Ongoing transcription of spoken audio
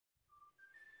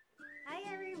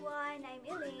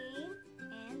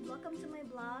Welcome to my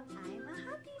vlog. I'm a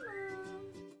happy mom.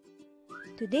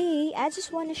 Today, I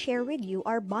just want to share with you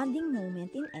our bonding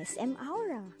moment in SM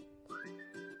Aura.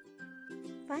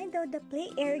 Find out the play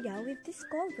area we've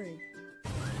discovered.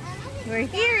 We're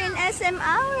here in SM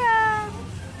Aura.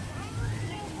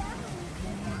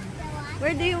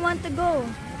 Where do you want to go?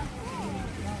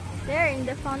 There in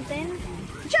the fountain.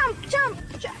 Jump, jump,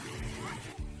 jump.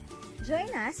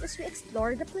 Join us as we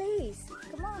explore the place.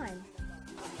 Come on.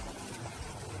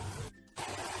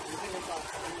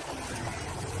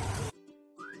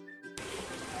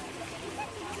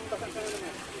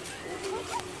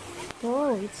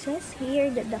 Oh, it says here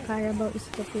that the carabao is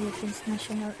the Philippines'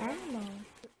 national animal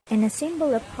and a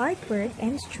symbol of hard work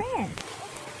and strength.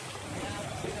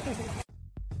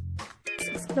 Let's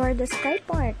explore the sky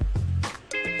park.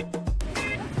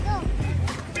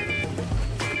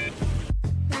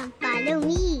 Now follow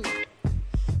me.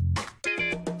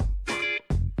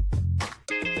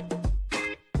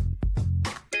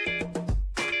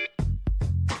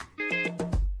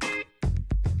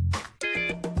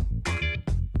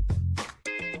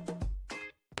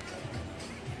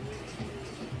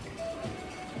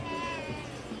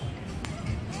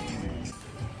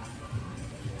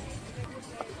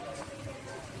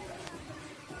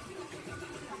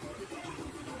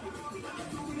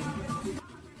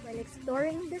 While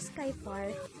exploring the sky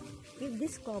park, we've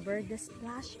discovered the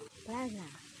Splash Plaza.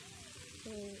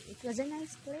 So, it was a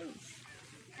nice place.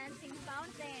 Dancing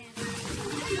fountain.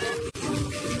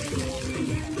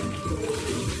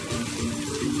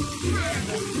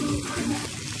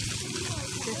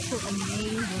 That's so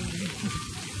amazing.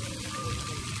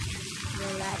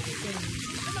 Relaxing.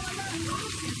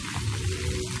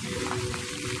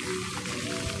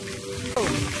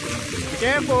 Be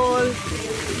careful!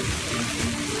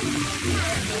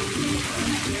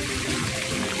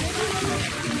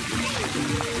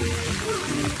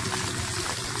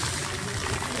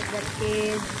 The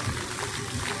kids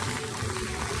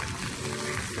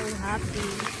so happy.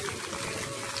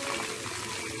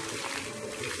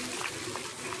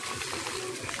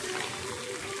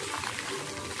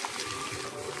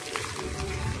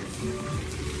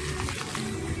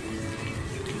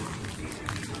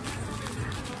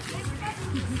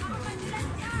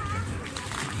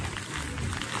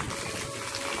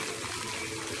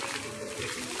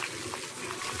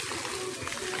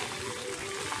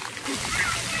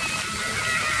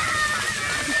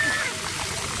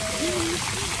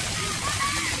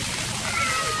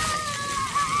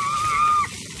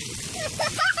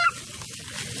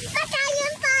 Baka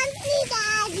yung fancy,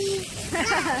 Daddy.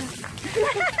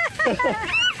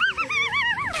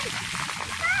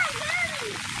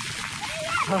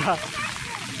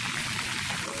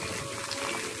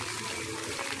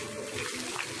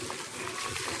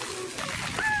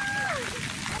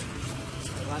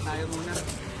 Baka tayo muna.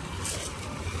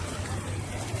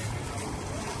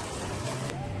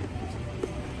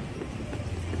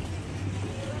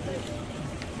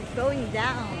 Going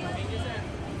down.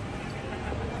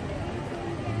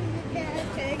 The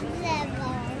third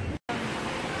level.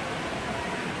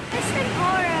 SM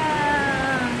Aura.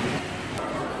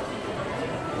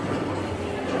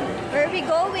 Where are we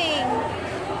going?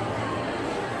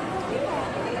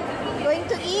 Going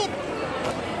to eat.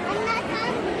 I'm not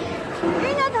hungry.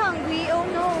 You're not hungry? Oh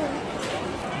no.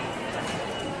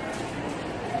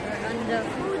 We're on the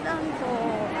food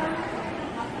uncle.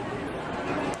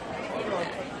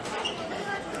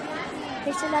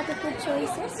 There's a lot of food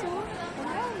choices, so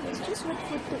wow, let's choose what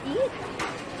food to eat.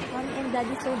 Mommy and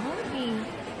Daddy so hungry.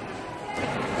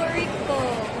 Puerto Rico.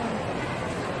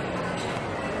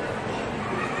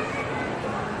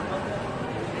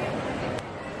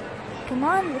 Come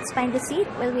on, let's find a seat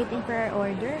while waiting for our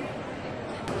order.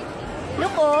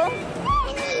 Look oh.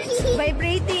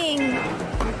 Vibrating.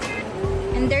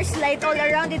 And there's light all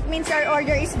around. It means our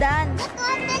order is done.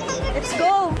 Let's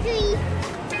go. 3.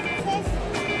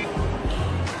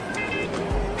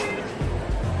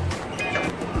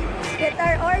 Get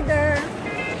our order.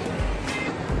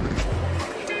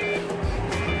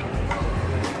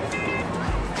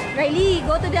 Riley,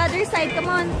 go to the other side. Come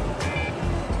on.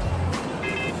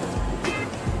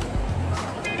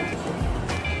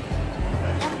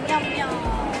 Yum, yum, yum.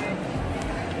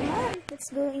 Come on, let's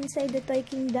go inside the Toy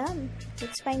Kingdom.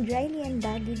 Let's find Riley and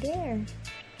Daddy there.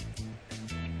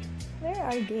 Where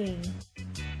are they?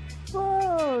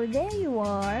 Whoa, there you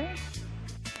are.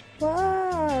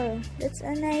 Wow, that's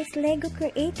a nice Lego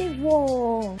creative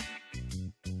wall.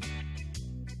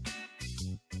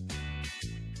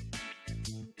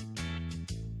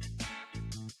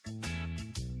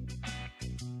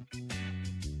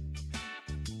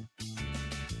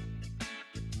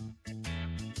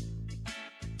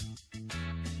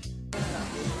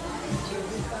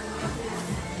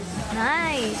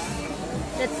 Nice.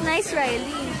 That's nice,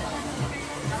 Riley.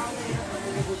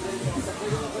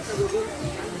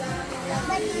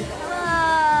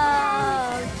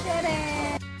 Wow.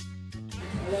 Tere.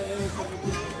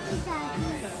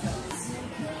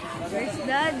 Where's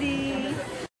Daddy?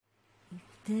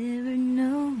 If there were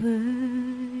no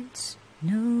words,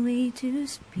 no way to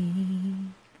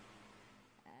speak.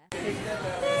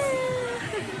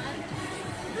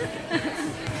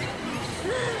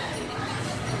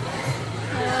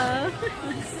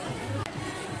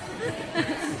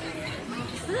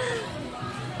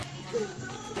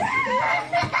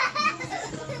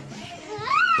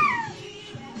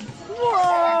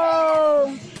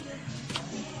 Whoa!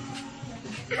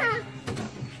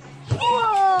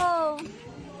 Whoa!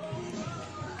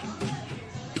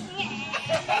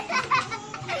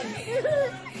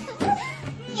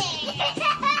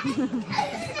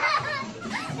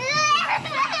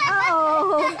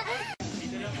 Uh-oh!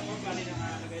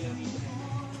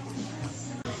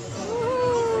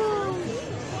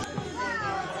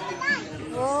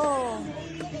 Whoa!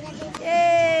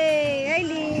 Yay!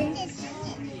 Riley!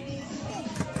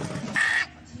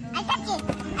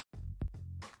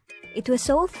 It was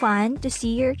so fun to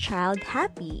see your child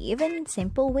happy, even in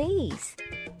simple ways.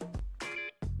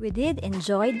 We did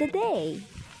enjoy the day.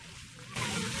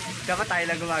 Dapat tayo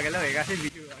lang gumagalaw kasi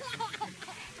video.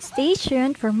 Stay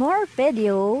tuned for more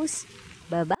videos